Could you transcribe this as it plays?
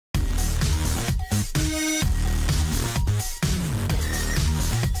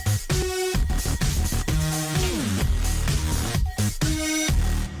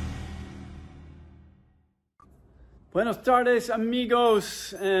Buenos tardes,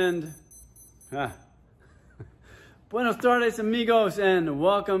 amigos, and Buenos tardes, amigos, and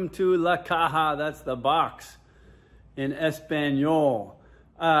welcome to La Caja. That's the box in Espanol.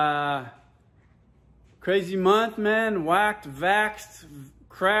 Crazy month, man. Whacked, vaxxed,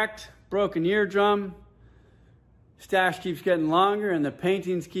 cracked, broken eardrum. Stash keeps getting longer and the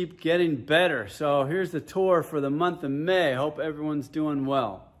paintings keep getting better. So here's the tour for the month of May. Hope everyone's doing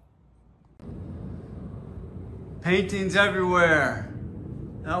well. Paintings everywhere.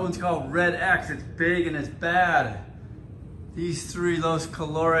 That one's called Red X. It's big and it's bad. These three Los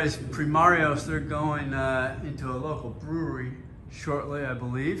Colores Primarios, they're going into a local brewery shortly, I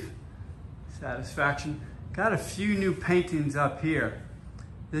believe. Satisfaction. Got a few new paintings up here.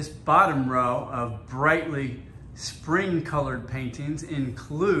 This bottom row of brightly spring colored paintings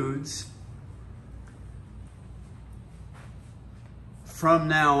includes From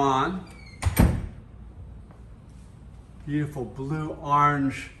Now On. Beautiful blue,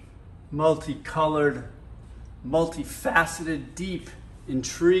 orange, multicolored, multifaceted, deep,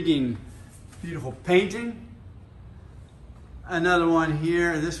 intriguing, beautiful painting. Another one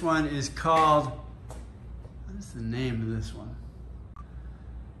here. This one is called, what is the name of this one?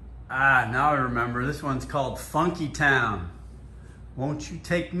 Now I remember. This one's called Funky Town. Won't you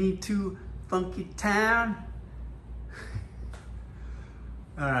take me to Funky Town?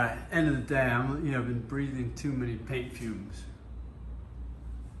 All right, end of the day, I've been breathing too many paint fumes.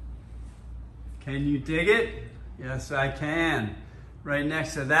 Can you dig it? Yes, I can. Right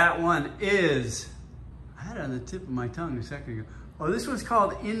next to that one is, I had it on the tip of my tongue a second ago. Oh, this one's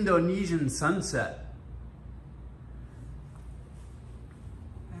called Indonesian Sunset.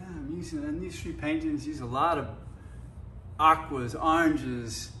 And these three paintings use a lot of aquas,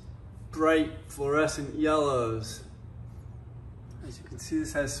 oranges, bright fluorescent yellows. As you can see,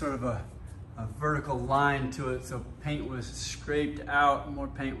 this has sort of a vertical line to it, so paint was scraped out, more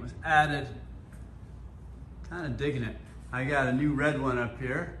paint was added. Kind of digging it. I got a new red one up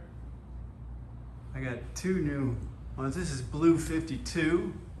here. I got two new ones. This is Blue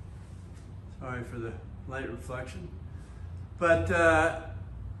 52. Sorry for the light reflection. But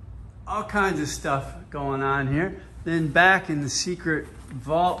all kinds of stuff going on here. Then back in the secret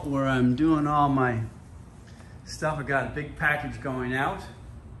vault where I'm doing all my stuff, I got a big package going out.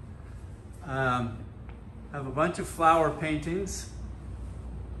 I have a bunch of flower paintings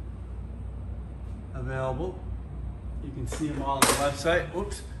available. You can see them all on the website.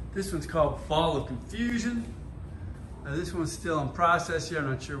 Oops, this one's called Fall of Confusion. This one's still in process here. I'm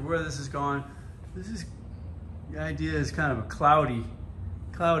not sure where this is going. The idea is kind of a cloudy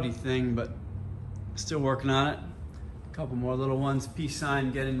thing, but still working on it. A couple more little ones. Peace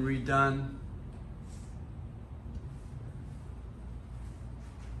sign getting redone.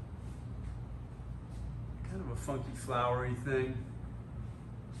 Kind of a funky flowery thing.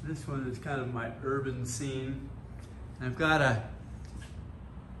 This one is kind of my urban scene. And I've got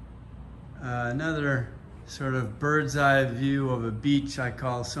another sort of bird's eye view of a beach I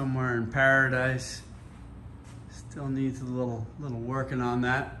call Somewhere in Paradise. Still needs a little working on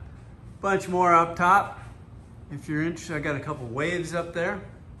that. Bunch more up top. If you're interested, I got a couple waves up there.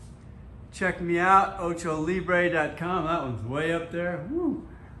 Check me out, ocholibre.com. That one's way up there. Woo.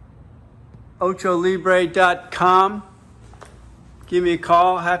 ocholibre.com. Give me a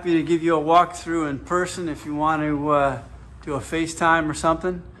call. Happy to give you a walkthrough in person if you want to do a FaceTime or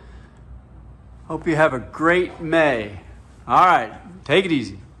something. Hope you have a great May. All right, take it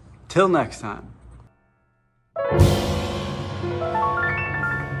easy. Till next time.